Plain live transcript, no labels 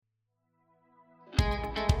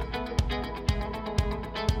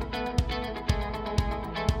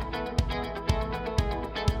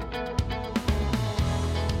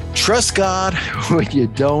Trust God when you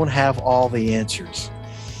don't have all the answers.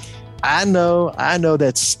 I know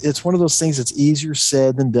it's one of those things that's easier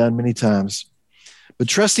said than done many times. But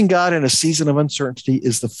trusting God in a season of uncertainty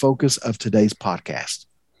is the focus of today's podcast.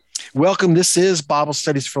 Welcome. This is Bible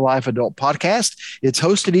Studies for Life Adult Podcast. It's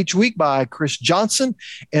hosted each week by Chris Johnson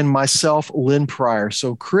and myself, Lynn Pryor.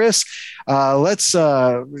 So, Chris,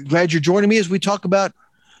 glad you're joining me as we talk about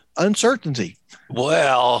uncertainty.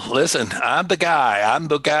 Well, listen, I'm the guy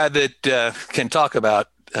that can talk about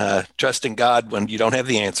trusting God when you don't have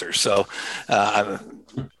the answers. So I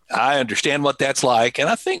understand what that's like. And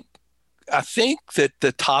I think that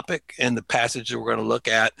the topic and the passage that we're going to look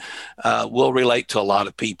at will relate to a lot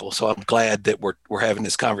of people. So I'm glad that we're having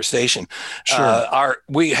this conversation. Sure.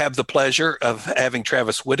 We have the pleasure of having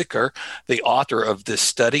Travis Whitaker, the author of this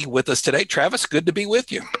study, with us today. Travis, good to be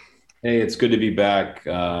with you. Hey, it's good to be back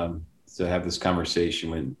to have this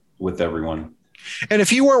conversation with everyone. And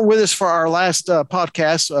if you weren't with us for our last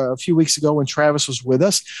podcast a few weeks ago when Travis was with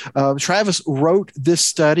us, Travis wrote this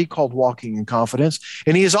study called Walking in Confidence.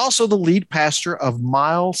 And he is also the lead pastor of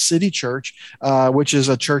Mile City Church, which is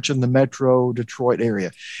a church in the Metro Detroit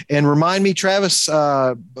area. And remind me, Travis,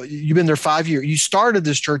 you've been there 5 years. You started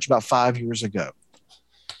this church about 5 years ago.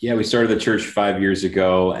 Yeah, we started the church 5 years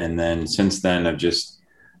ago. And then since then, I've just,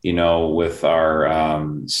 with our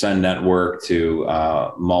Send network to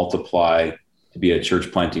multiply to be a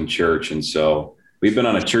church planting church. And so we've been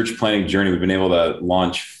on a church planting journey. We've been able to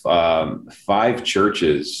launch 5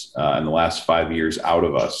 churches in the last 5 years out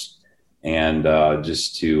of us. And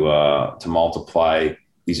just to multiply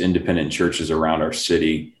these independent churches around our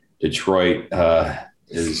city. Detroit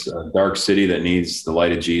is a dark city that needs the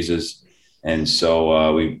light of Jesus. And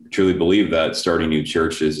so we truly believe that starting new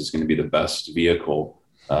churches is going to be the best vehicle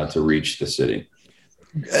to reach the city.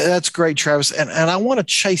 That's great, Travis. And I want to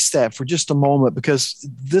chase that for just a moment, because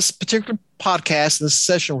this particular podcast, this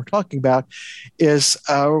session we're talking about is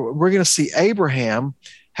we're going to see Abraham,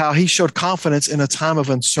 how he showed confidence in a time of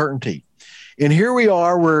uncertainty. And here we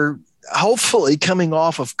are, we're hopefully coming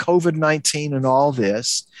off of COVID-19 and all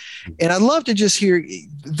this. And I'd love to just hear,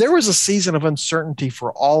 there was a season of uncertainty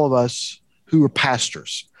for all of us who are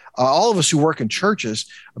pastors. All of us who work in churches,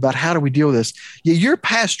 about how do we deal with this? Yeah, you're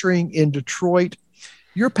pastoring in Detroit.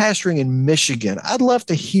 You're pastoring in Michigan. I'd love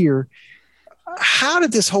to hear, how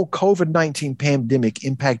did this whole COVID-19 pandemic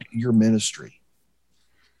impact your ministry?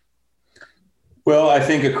 Well, I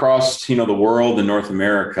think across, the world in North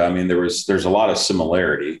America, there's a lot of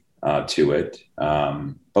similarity to it.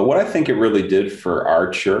 But what I think it really did for our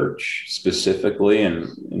church specifically,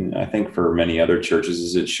 and I think for many other churches,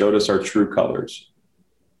 is it showed us our true colors.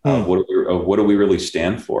 What do we really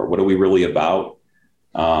stand for? What are we really about?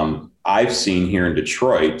 I've seen here in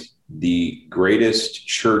Detroit the greatest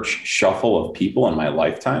church shuffle of people in my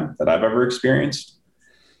lifetime that I've ever experienced.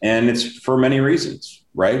 And it's for many reasons,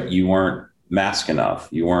 right? You weren't mask enough.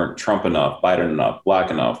 You weren't Trump enough, Biden enough, Black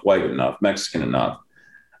enough, white enough, Mexican enough,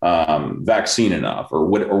 vaccine enough, or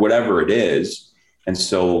whatever it is. And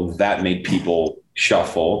so that made people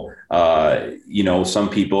shuffle. Some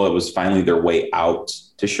people, it was finally their way out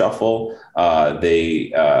to shuffle.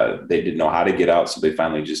 They didn't know how to get out, so they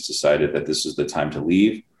finally just decided that this was the time to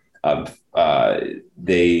leave.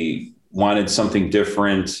 They wanted something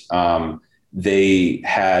different. They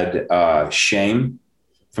had shame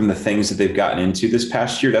from the things that they've gotten into this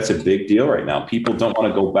past year. That's a big deal right now. People don't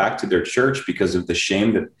want to go back to their church because of the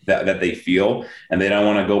shame that they feel, and they don't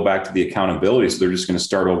want to go back to the accountability. So they're just going to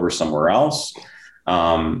start over somewhere else.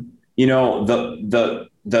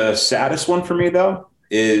 The saddest one for me, though,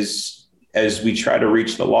 is as we try to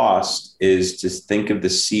reach the lost, is to think of the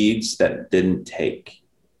seeds that didn't take.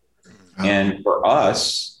 And for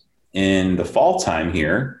us in the fall time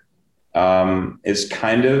here, is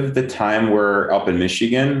kind of the time where up in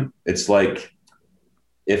Michigan, it's like,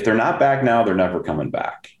 if they're not back now, they're never coming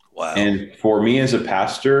back. Wow. And for me as a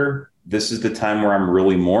pastor, this is the time where I'm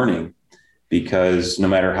really mourning, because no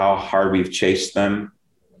matter how hard we've chased them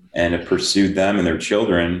and have pursued them and their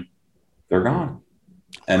children, they're gone.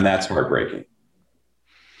 And that's heartbreaking.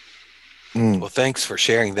 Well, thanks for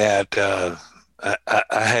sharing that. I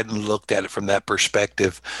hadn't looked at it from that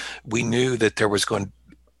perspective. We knew that there was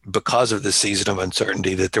because of the season of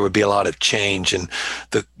uncertainty, that there would be a lot of change. And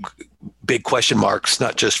the big question marks,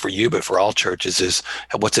 not just for you, but for all churches, is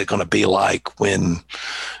what's it going to be like when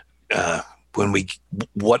we,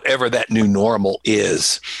 whatever that new normal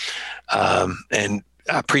is. And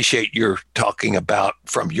I appreciate your talking about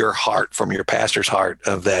from your heart, from your pastor's heart,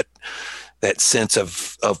 of that sense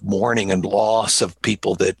of mourning and loss of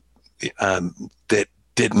people that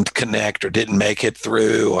didn't connect or didn't make it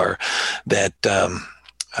through, or that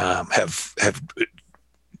have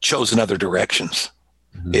chosen other directions.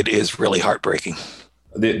 Mm-hmm. It is really heartbreaking.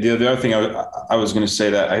 The other thing I was going to say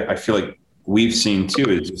that I feel like we've seen too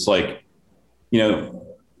is it's like,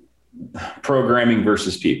 programming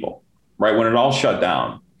versus people, right? When it all shut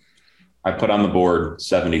down, I put on the board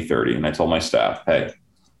 70-30, and I told my staff, hey,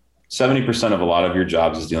 70% of a lot of your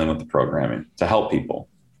jobs is dealing with the programming to help people,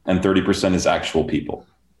 and 30% is actual people.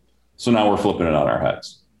 So now we're flipping it on our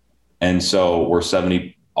heads. And so we're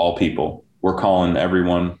 70 all people. We're calling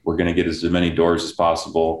everyone. We're going to get as many doors as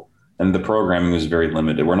possible. And the programming was very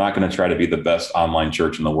limited. We're not going to try to be the best online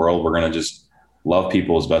church in the world. We're going to just love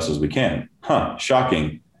people as best as we can.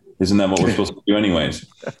 Shocking. Isn't that what we're supposed to do anyways?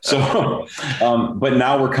 So, but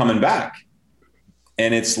now we're coming back.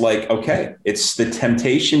 And it's like, okay, it's the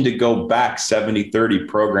temptation to go back 70-30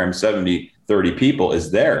 program, 70-30 people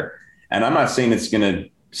is there. And I'm not saying it's going to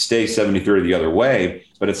stay 70-30 the other way,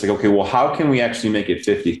 but it's like, okay, well, how can we actually make it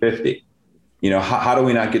 50-50? How do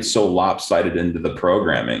we not get so lopsided into the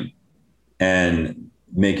programming and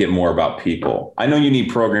make it more about people? I know you need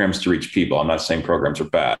programs to reach people. I'm not saying programs are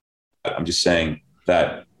bad. I'm just saying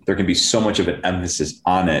that there can be so much of an emphasis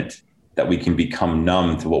on it that we can become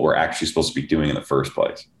numb to what we're actually supposed to be doing in the first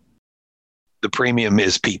place. The premium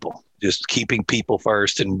is people, just keeping people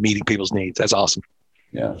first and meeting people's needs. That's awesome.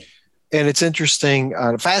 Yeah. And it's interesting,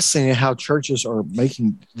 fascinating how churches are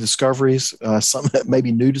making discoveries, some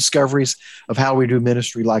maybe new discoveries of how we do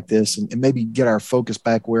ministry like this, and maybe get our focus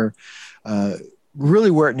back where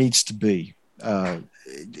it needs to be.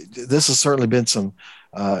 This has certainly been some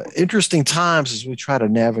interesting times as we try to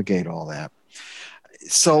navigate all that.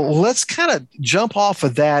 So let's kind of jump off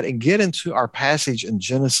of that and get into our passage in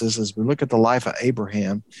Genesis as we look at the life of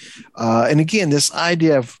Abraham. And again, this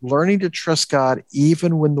idea of learning to trust God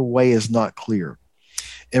even when the way is not clear.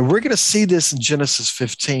 And we're going to see this in Genesis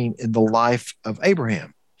 15 in the life of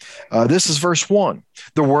Abraham. This is verse 1.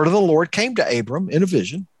 The word of the Lord came to Abram in a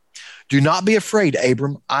vision. Do not be afraid,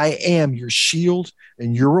 Abram. I am your shield,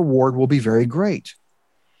 and your reward will be very great.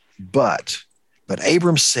 But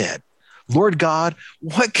Abram said, Lord God,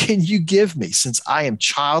 what can you give me since I am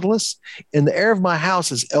childless and the heir of my house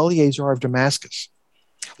is Eliezer of Damascus?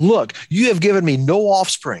 Look, you have given me no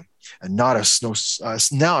offspring, and now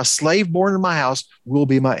a slave born in my house will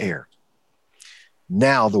be my heir.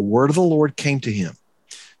 Now the word of the Lord came to him.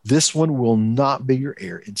 This one will not be your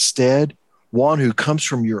heir. Instead, one who comes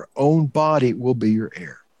from your own body will be your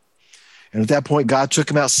heir. And at that point, God took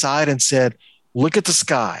him outside and said, look at the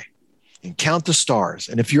sky and count the stars.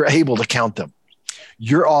 And if you're able to count them,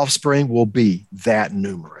 your offspring will be that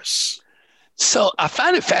numerous. So I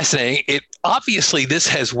find it fascinating. Obviously, this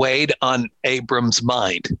has weighed on Abram's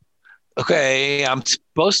mind. Okay, I'm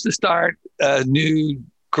supposed to start a new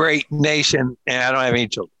great nation, and I don't have any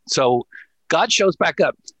children. So God shows back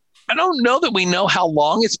up. I don't know that we know how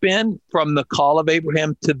long it's been from the call of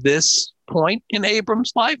Abraham to this point in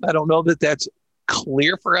Abram's life. I don't know that that's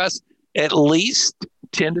clear for us. At least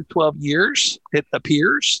 10 to 12 years, it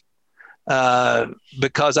appears,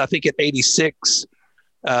 because I think at 86,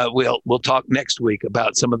 we'll talk next week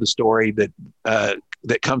about some of the story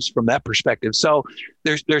that comes from that perspective. So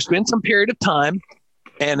there's been some period of time,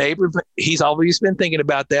 and Abram, he's always been thinking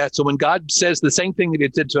about that. So when God says the same thing that he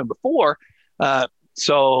did to him before,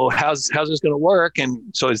 so how's this going to work? And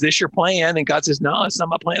so is this your plan? And God says, no, it's not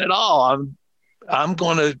my plan at all. I'm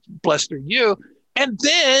going to bless through you. And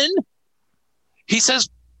then he says,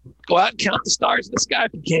 go out and count the stars in the sky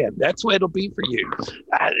if you can. That's what it'll be for you.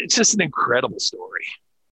 It's just an incredible story.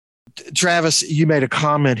 Travis, you made a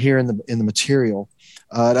comment here in the material.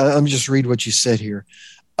 Let me just read what you said here.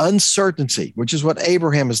 Uncertainty, which is what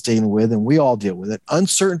Abraham is dealing with, and we all deal with it.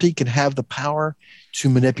 Uncertainty can have the power to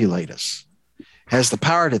manipulate us, has the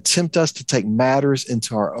power to tempt us to take matters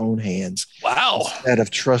into our own hands. Wow. Instead of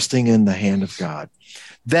trusting in the hand of God.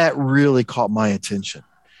 That really caught my attention.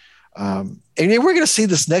 And we're going to see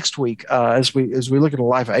this next week as we look at the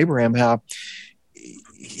life of Abraham, how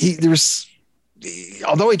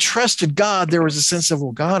although he trusted God, there was a sense of,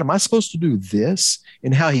 well, God, am I supposed to do this?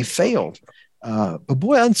 And how he failed. But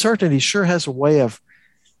boy, uncertainty sure has a way of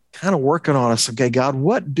kind of working on us. Okay, God,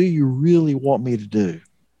 what do you really want me to do?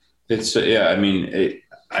 It's I mean,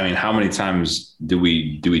 how many times do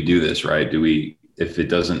we do this, right? If it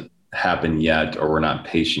doesn't happen yet, or we're not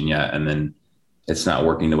patient yet, and then it's not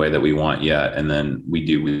working the way that we want yet, and then we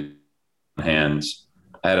do with hands.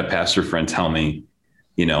 I had a pastor friend tell me,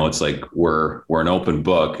 it's like we're an open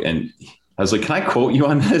book, and I was like, can I quote you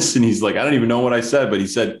on this? And he's like, I don't even know what I said, but he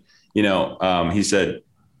said, he said,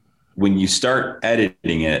 when you start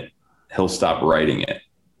editing it, he'll stop writing it.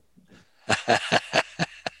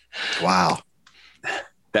 Wow.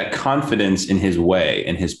 that confidence in his way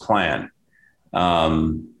and his plan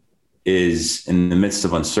is in the midst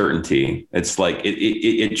of uncertainty. It's like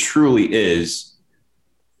it truly is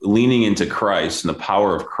leaning into Christ and the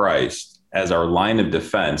power of Christ as our line of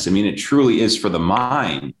defense. I mean, it truly is for the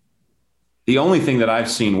mind. The only thing that I've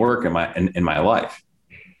seen work in my life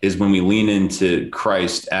is when we lean into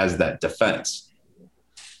Christ as that defense.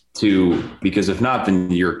 Because if not, then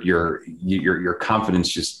your confidence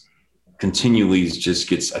just continually just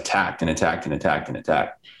gets attacked and attacked and attacked and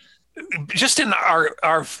attacked. Just in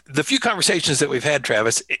the few conversations that we've had,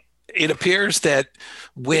 Travis, it appears that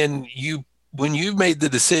when you made the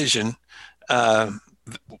decision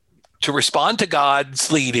to respond to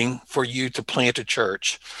God's leading for you to plant a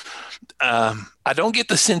church, I don't get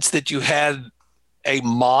the sense that you had a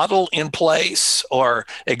model in place or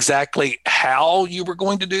exactly how you were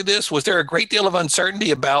going to do this. Was there a great deal of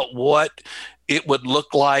uncertainty about what it would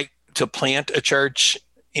look like to plant a church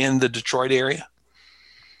in the Detroit area?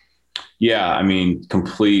 Yeah, I mean,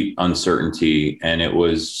 complete uncertainty. And it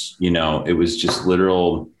was just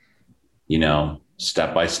literal,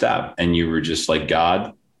 step by step. And you were just like,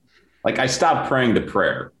 God, like I stopped praying the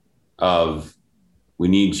prayer of, we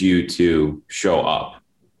need you to show up.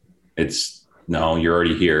 No, you're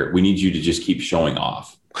already here. We need you to just keep showing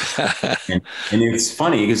off. and it's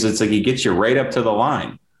funny because it's like, he gets you right up to the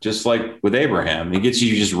line, just like with Abraham. He gets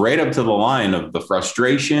you just right up to the line of the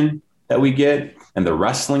frustration that we get and the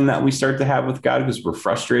wrestling that we start to have with God because we're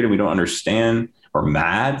frustrated. We don't understand or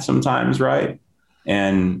mad sometimes. Right.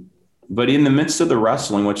 But in the midst of the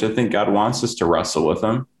wrestling, which I think God wants us to wrestle with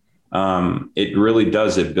him, it really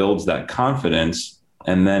does. It builds that confidence.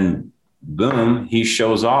 And then boom, he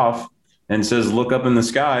shows off and says, look up in the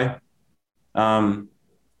sky. I'm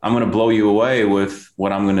going to blow you away with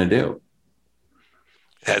what I'm going to do.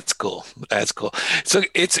 That's cool. That's cool. So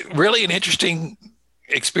it's really an interesting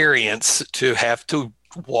experience to have to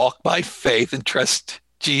walk by faith and trust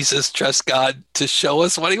Jesus, trust God to show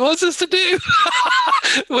us what he wants us to do,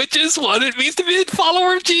 which is what it means to be a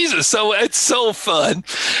follower of Jesus. So it's so fun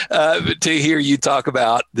to hear you talk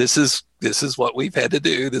about this is what we've had to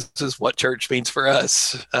do. This is what church means for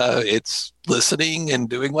us. It's listening and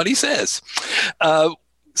doing what he says.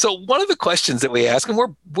 So one of the questions that we ask, and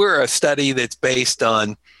we're a study that's based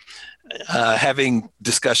on having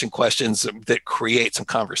discussion questions that create some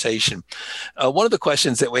conversation. One of the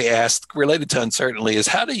questions that we ask related to uncertainty is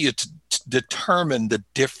how do you determine the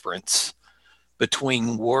difference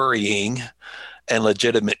between worrying and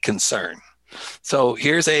legitimate concern? So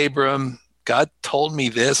here's Abram. God told me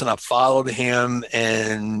this and I followed him.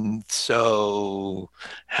 And so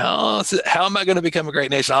how am I going to become a great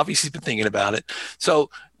nation? Obviously, he's been thinking about it. So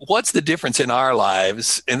what's the difference in our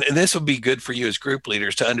lives? And this would be good for you as group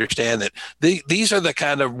leaders to understand that these are the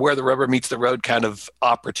kind of where the rubber meets the road kind of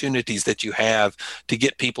opportunities that you have to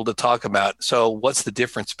get people to talk about. So what's the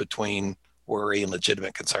difference between worry and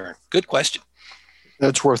legitimate concern? Good question.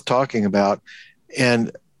 That's worth talking about.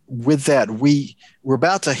 And with that, we're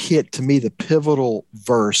about to hit, to me, the pivotal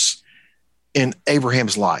verse in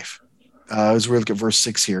Abraham's life. As we look at verse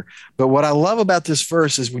 6 here. But what I love about this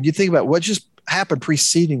verse is when you think about what just happened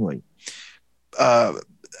precedingly,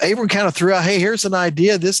 Abram kind of threw out, hey, here's an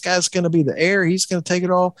idea. This guy's going to be the heir. He's going to take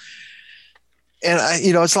it all. And,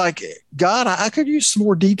 it's like, God, I could use some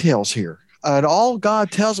more details here. And all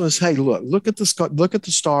God tells him is, hey, look at the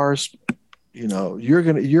stars.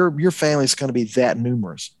 Your family's going to be that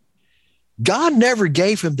numerous. God never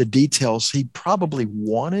gave him the details he probably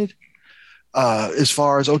wanted as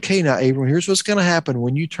far as, okay, now, Abram, here's what's going to happen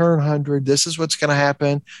when you turn 100. This is what's going to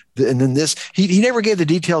happen. And then this, he never gave the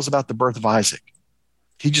details about the birth of Isaac.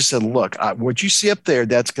 He just said, look, what you see up there,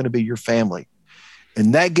 that's going to be your family.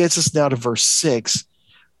 And that gets us now to verse 6,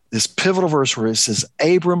 this pivotal verse where it says,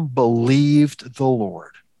 Abram believed the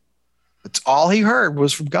Lord. That's all he heard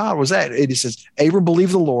was from God was that. It says, Abram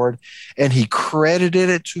believed the Lord, and he credited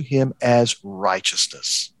it to him as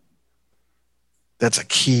righteousness. That's a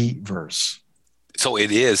key verse. So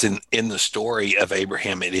it is in the story of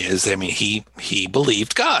Abraham. It is. I mean, he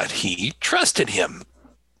believed God. He trusted him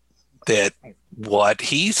that what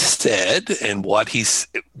he said and what he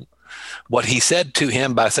said to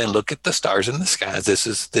him by saying, look at the stars in the skies. This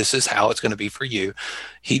is how it's going to be for you.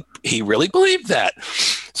 He really believed that.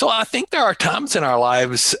 So I think there are times in our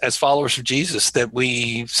lives as followers of Jesus that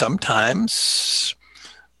we sometimes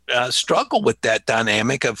struggle with that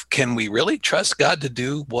dynamic of, can we really trust God to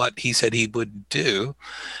do what he said he would do?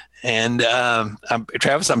 And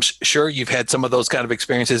Travis, I'm sure you've had some of those kind of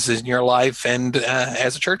experiences in your life and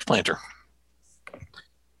as a church planter.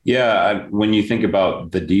 Yeah. When you think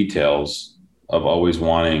about the details of always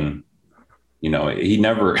wanting He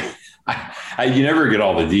never, you never get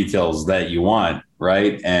all the details that you want.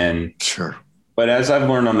 Right. And sure. But as I've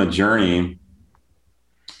learned on the journey,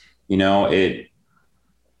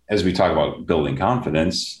 as we talk about building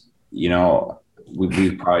confidence,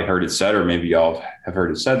 we've probably heard it said, or maybe y'all have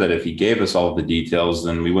heard it said, that if he gave us all of the details,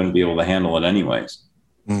 then we wouldn't be able to handle it anyways.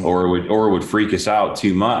 Or it would freak us out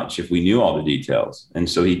too much if we knew all the details. And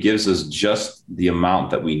so he gives us just the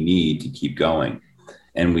amount that we need to keep going.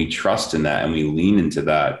 And we trust in that, and we lean into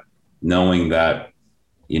that, knowing that,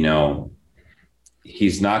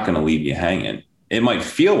 he's not going to leave you hanging. It might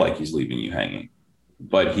feel like he's leaving you hanging,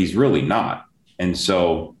 but he's really not. And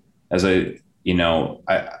so as I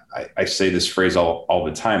say this phrase all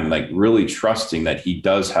the time, like really trusting that he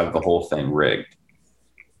does have the whole thing rigged,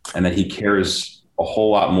 and that he cares a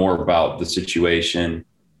whole lot more about the situation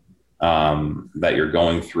that you're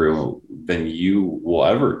going through than you will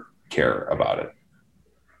ever care about it.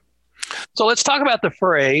 So let's talk about the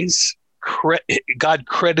phrase, God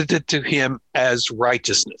credited to him as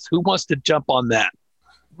righteousness. Who wants to jump on that?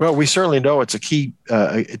 Well, we certainly know it's a key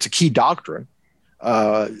doctrine.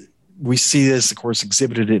 We see this, of course,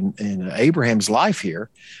 exhibited in Abraham's life here,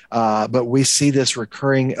 but we see this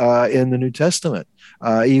recurring in the New Testament.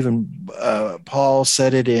 Even Paul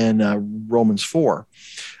said it in Romans 4.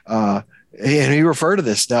 And he referred to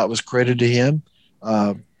this. Now, it was credited to him.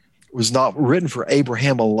 It was not written for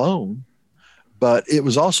Abraham alone, but it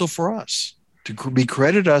was also for us, to be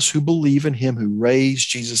credited us who believe in him who raised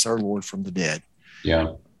Jesus our Lord from the dead.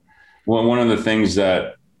 Yeah. Well, one of the things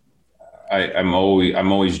that I'm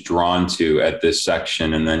always drawn to at this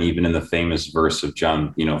section, and then even in the famous verse of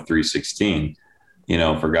John, 3:16,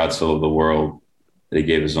 for God so loved the world that he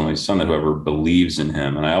gave his only son, that whoever believes in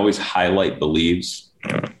him. And I always highlight believes,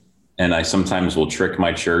 and I sometimes will trick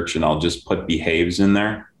my church and I'll just put behaves in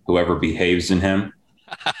there, whoever behaves in him,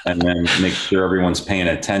 and then make sure everyone's paying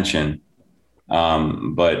attention.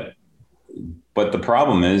 But the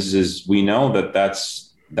problem is we know that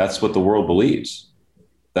that's what the world believes.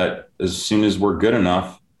 That as soon as we're good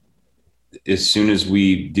enough, as soon as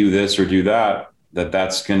we do this or do that,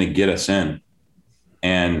 that's going to get us in.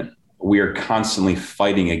 And we are constantly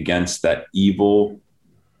fighting against that evil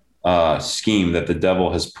scheme that the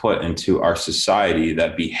devil has put into our society,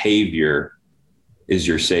 that behavior is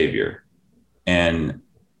your savior. And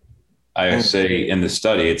I say in the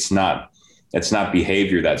study, it's not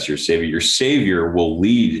behavior that's your savior. Your savior will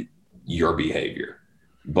lead your behavior,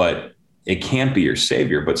 but it can't be your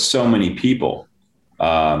savior. But so many people,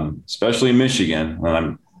 especially in Michigan,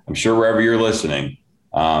 and I'm sure wherever you're listening,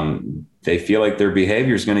 they feel like their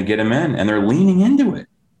behavior is going to get them in, and they're leaning into it.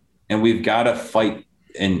 And we've got to fight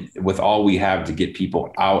with all we have to get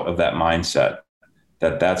people out of that mindset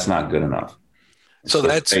that that's not good enough. So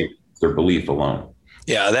that's their belief alone.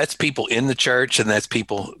 Yeah, that's people in the church, and that's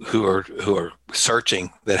people who are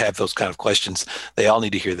searching, that have those kind of questions. They all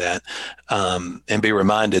need to hear that, and be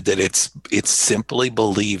reminded that it's simply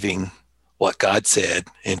believing what God said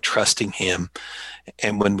and trusting him.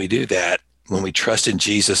 And when we do that, when we trust in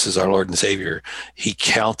Jesus as our Lord and Savior, he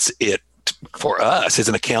counts it for us as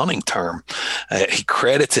an accounting term. He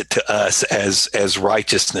credits it to us as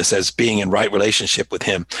righteousness, as being in right relationship with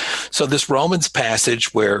him. So this Romans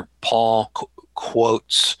passage where Paul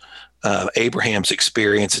quotes Abraham's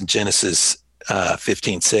experience in Genesis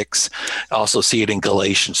 15:6, also see it in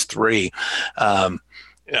Galatians 3,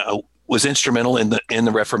 was instrumental in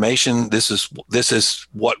the Reformation. This is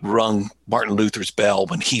what rung Martin Luther's bell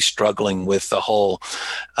when he's struggling with the whole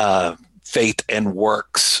faith and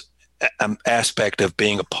works aspect of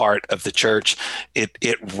being a part of the church.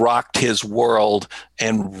 It rocked his world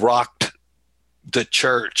and rocked the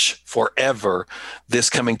church forever. This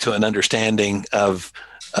coming to an understanding of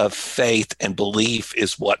faith and belief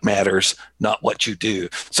is what matters, not what you do.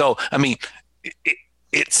 So, I mean,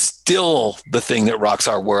 it's still the thing that rocks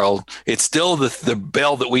our world. It's still the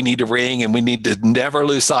bell that we need to ring, and we need to never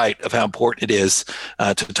lose sight of how important it is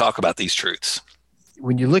to talk about these truths.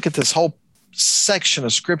 When you look at this whole section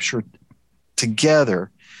of scripture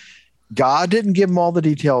together, God didn't give him all the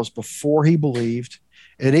details before he believed.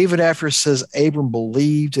 And even after it says Abram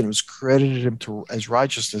believed and it was credited him as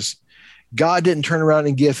righteousness, God didn't turn around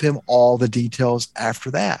and give him all the details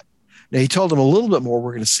after that. Now, he told him a little bit more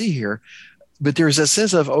we're going to see here, but there's a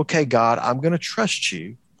sense of, okay, God, I'm going to trust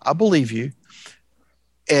you. I believe you.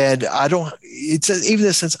 And even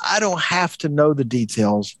the sense, I don't have to know the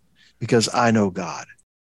details because I know God.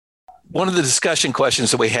 One of the discussion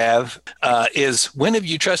questions that we have is, when have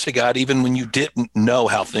you trusted God even when you didn't know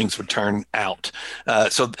how things would turn out?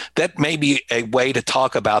 So that may be a way to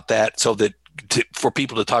talk about that, so that for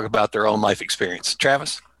people to talk about their own life experience.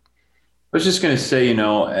 Travis? was just going to say,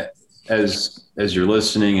 as you're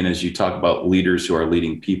listening and as you talk about leaders who are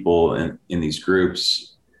leading people in these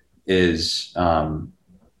groups, is, I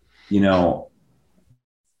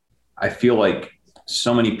feel like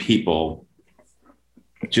so many people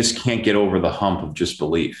just can't get over the hump of just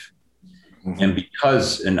belief.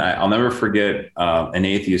 Mm-hmm. And I'll never forget an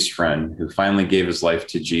atheist friend who finally gave his life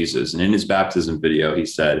to Jesus. And in his baptism video, he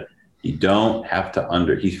said, he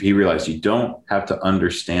realized you don't have to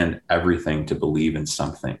understand everything to believe in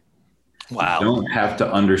something. Wow. You don't have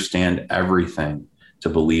to understand everything to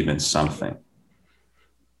believe in something.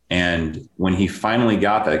 And when he finally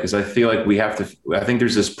got that, because I feel like I think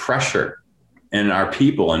there's this pressure in our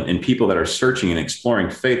people and people that are searching and exploring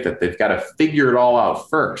faith that they've got to figure it all out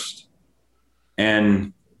first.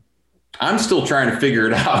 And I'm still trying to figure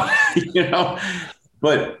it out,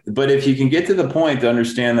 but if you can get to the point to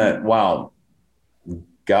understand that, wow,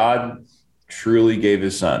 God truly gave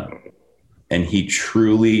his son and he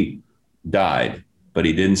truly died, but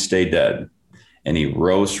he didn't stay dead, and he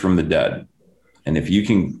rose from the dead. And if you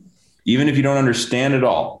can, even if you don't understand it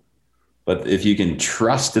all, but if you can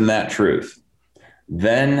trust in that truth,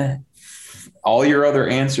 then all your other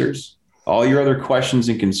answers, all your other questions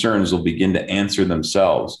and concerns will begin to answer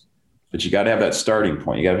themselves. But you got to have that starting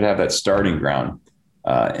point. You got to have that starting ground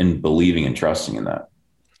in believing and trusting in that.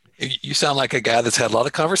 You sound like a guy that's had a lot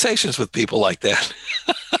of conversations with people like that.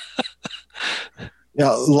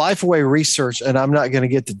 Lifeway Research, and I'm not going to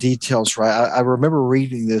get the details right. I remember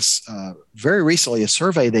reading this very recently, a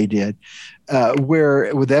survey they did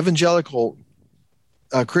where with evangelical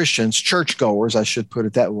Christians, churchgoers, I should put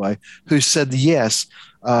it that way, who said, yes,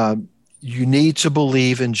 you need to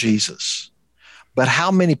believe in Jesus. But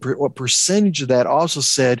what percentage of that also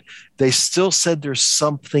said they still said there's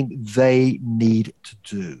something they need to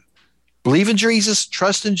do. Believe in Jesus,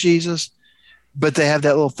 trust in Jesus, but they have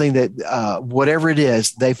that little thing that whatever it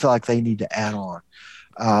is, they feel like they need to add on.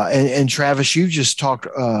 And Travis, you just talked,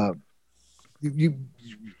 you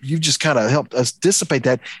just kind of helped us dissipate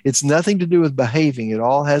that. It's nothing to do with behaving. It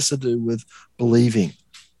all has to do with believing.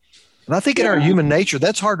 And I think in our human nature,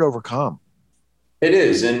 that's hard to overcome. It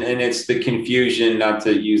is. And it's the confusion, not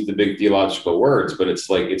to use the big theological words, but it's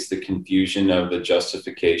the confusion of the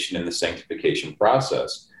justification and the sanctification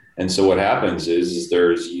process. And so what happens is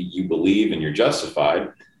there's you believe and you're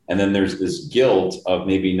justified. And then there's this guilt of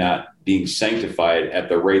maybe not being sanctified at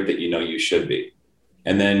the rate that you should be.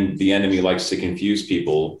 And then the enemy likes to confuse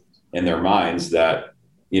people in their minds that,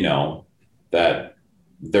 that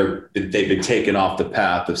they've been taken off the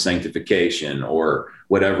path of sanctification or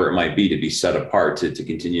whatever it might be to be set apart to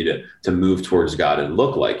continue to move towards God and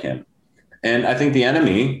look like him. And I think the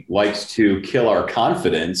enemy likes to kill our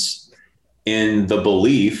confidence in the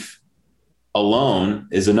belief alone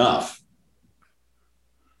is enough.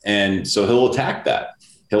 And so he'll attack that.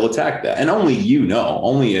 And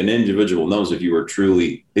only an individual knows if you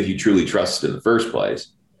truly trusted in the first place.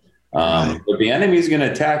 Right. But the enemy is going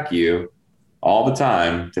to attack you all the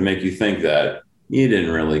time to make you think that you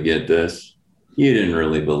didn't really get this. You didn't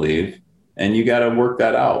really believe. And you got to work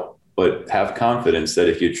that out. But have confidence that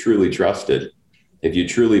if you truly trusted, if you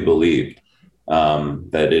truly believed,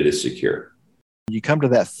 that it is secure. You come to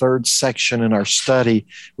that third section in our study,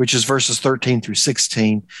 which is verses 13 through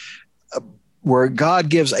 16, where God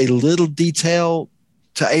gives a little detail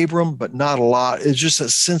to Abram, but not a lot. It's just a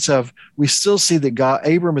sense of, we still see that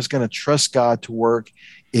Abram is going to trust God to work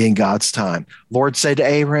in God's time. Lord said to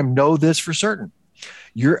Abraham, know this for certain.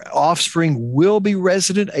 Your offspring will be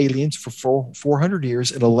resident aliens for 400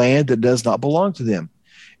 years in a land that does not belong to them,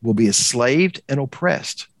 will be enslaved and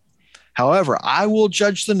oppressed. However, I will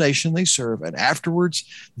judge the nation they serve, and afterwards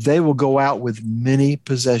they will go out with many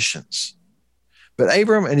possessions. But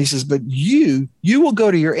Abram, and he says, but you will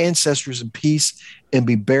go to your ancestors in peace and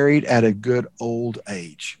be buried at a good old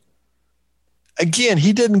age. Again,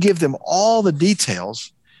 he didn't give them all the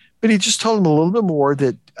details, but he just told them a little bit more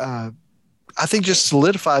that I think just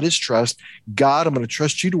solidified his trust. God, I'm going to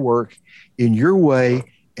trust you to work in your way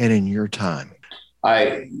and in your time.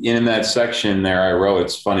 In that section there, I wrote,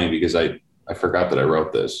 it's funny because I forgot that I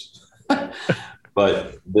wrote this,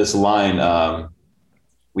 but this line,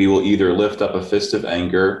 we will either lift up a fist of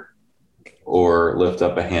anger or lift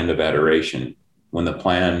up a hand of adoration when the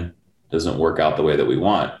plan doesn't work out the way that we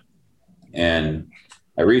want. And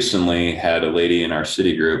I recently had a lady in our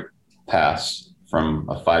city group pass from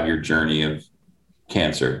a 5-year journey of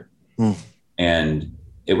cancer. And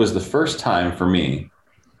it was the first time for me,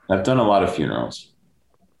 I've done a lot of funerals,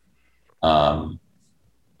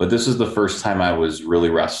 but this is the first time I was really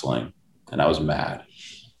wrestling, and I was mad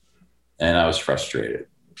and I was frustrated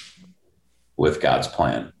with God's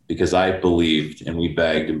plan, because I believed, and we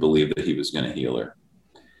begged and believed that he was going to heal her.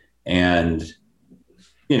 And,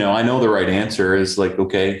 I know the right answer is like,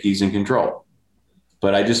 okay, he's in control.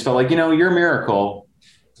 But I just felt like, your miracle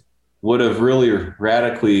would have really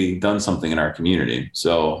radically done something in our community.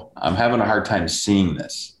 So I'm having a hard time seeing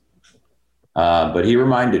this. But he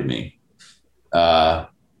reminded me, I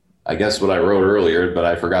guess what I wrote earlier, but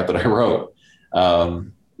I forgot that I wrote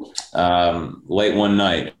late one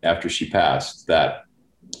night after she passed, that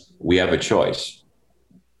we have a choice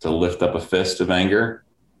to lift up a fist of anger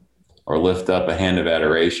or lift up a hand of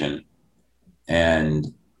adoration.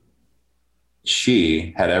 And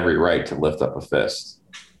she had every right to lift up a fist,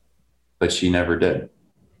 but she never did.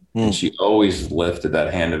 And she always lifted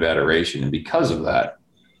that hand of adoration. And because of that,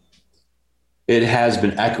 it has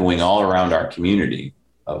been echoing all around our community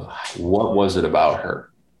of what was it about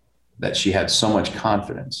her that she had so much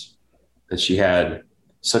confidence, that she had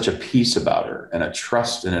such a peace about her and a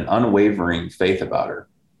trust and an unwavering faith about her.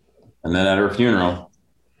 And then at her funeral,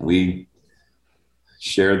 we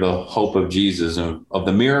share the hope of Jesus, of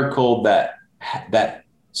the miracle that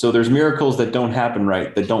so there's miracles that don't happen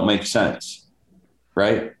right, that don't make sense,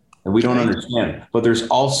 right? And we don't understand, but there's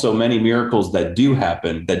also many miracles that do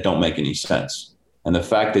happen that don't make any sense. And the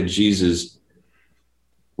fact that Jesus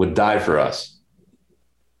would die for us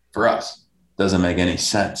doesn't make any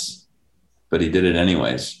sense, but he did it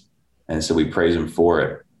anyways. And so we praise him for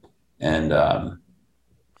it. And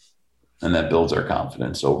that builds our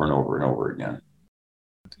confidence over and over and over again.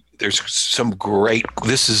 There's some great,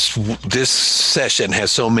 this session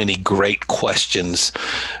has so many great questions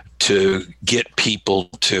to get people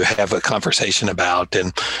to have a conversation about.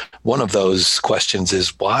 And one of those questions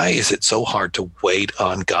is, why is it so hard to wait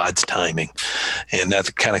on God's timing? And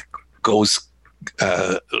that kind of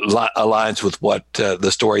aligns with what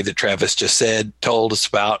the story that Travis just told us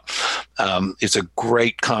about. It's a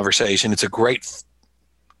great conversation. It's a great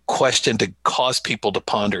question to cause people to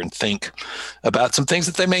ponder and think about some things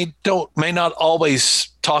that they may not always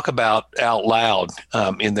talk about out loud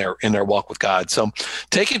in their walk with God. So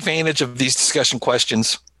take advantage of these discussion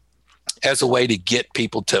questions as a way to get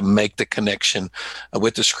people to make the connection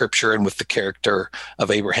with the scripture and with the character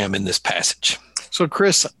of Abraham in this passage. So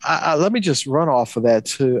Chris, let me just run off of that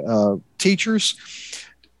to teachers.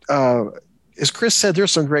 As Chris said,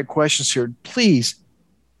 there's some great questions here. Please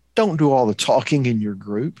don't do all the talking in your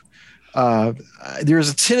group. There's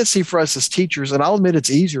a tendency for us as teachers, and I'll admit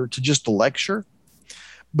it's easier to just lecture,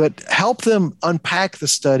 but help them unpack the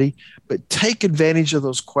study, but take advantage of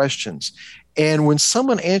those questions. And when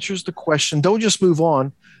someone answers the question, don't just move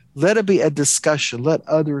on. Let it be a discussion. Let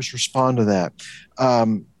others respond to that.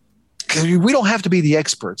 Because we don't have to be the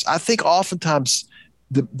experts. I think oftentimes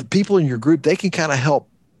the people in your group, they can kind of help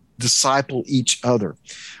disciple each other.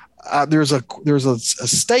 There's a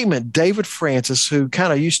statement, David Francis, who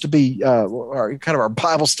kind of used to be our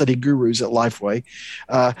Bible study gurus at Lifeway.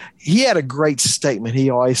 He had a great statement. He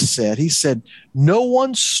always said, no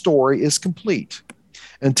one's story is complete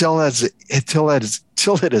until it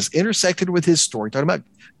is intersected with his story. Talking about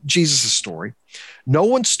Jesus' story. No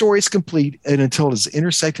one's story is complete until it is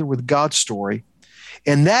intersected with God's story.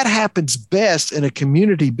 And that happens best in a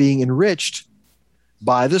community being enriched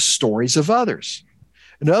by the stories of others.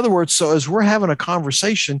 In other words, so as we're having a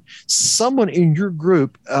conversation, someone in your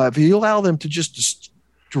group, if you allow them to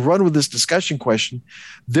run with this discussion question,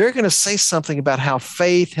 they're going to say something about how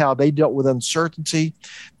they dealt with uncertainty.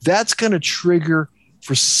 That's going to trigger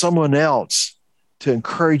for someone else to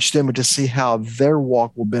encourage them and to see how their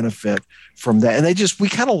walk will benefit from that. And we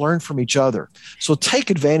kind of learn from each other. So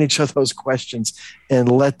take advantage of those questions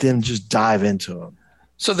and let them just dive into them.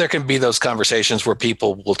 So there can be those conversations where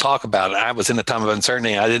people will talk about it. I was in a time of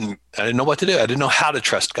uncertainty. I didn't know what to do. I didn't know how to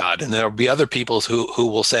trust God. And there'll be other people who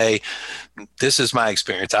will say, this is my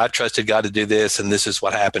experience. I trusted God to do this, and this is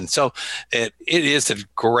what happened. So it is a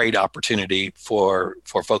great opportunity for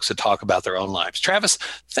folks to talk about their own lives. Travis,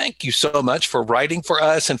 thank you so much for writing for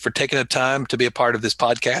us and for taking the time to be a part of this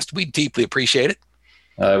podcast. We deeply appreciate it.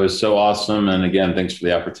 It was so awesome. And again, thanks for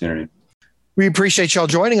the opportunity. We appreciate y'all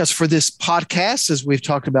joining us for this podcast as we've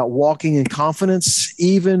talked about walking in confidence,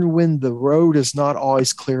 even when the road is not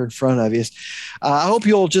always clear in front of you. I hope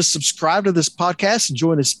you'll just subscribe to this podcast and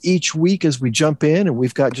join us each week as we jump in. And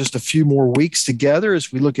we've got just a few more weeks together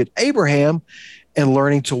as we look at Abraham and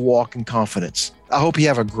learning to walk in confidence. I hope you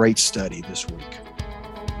have a great study this week.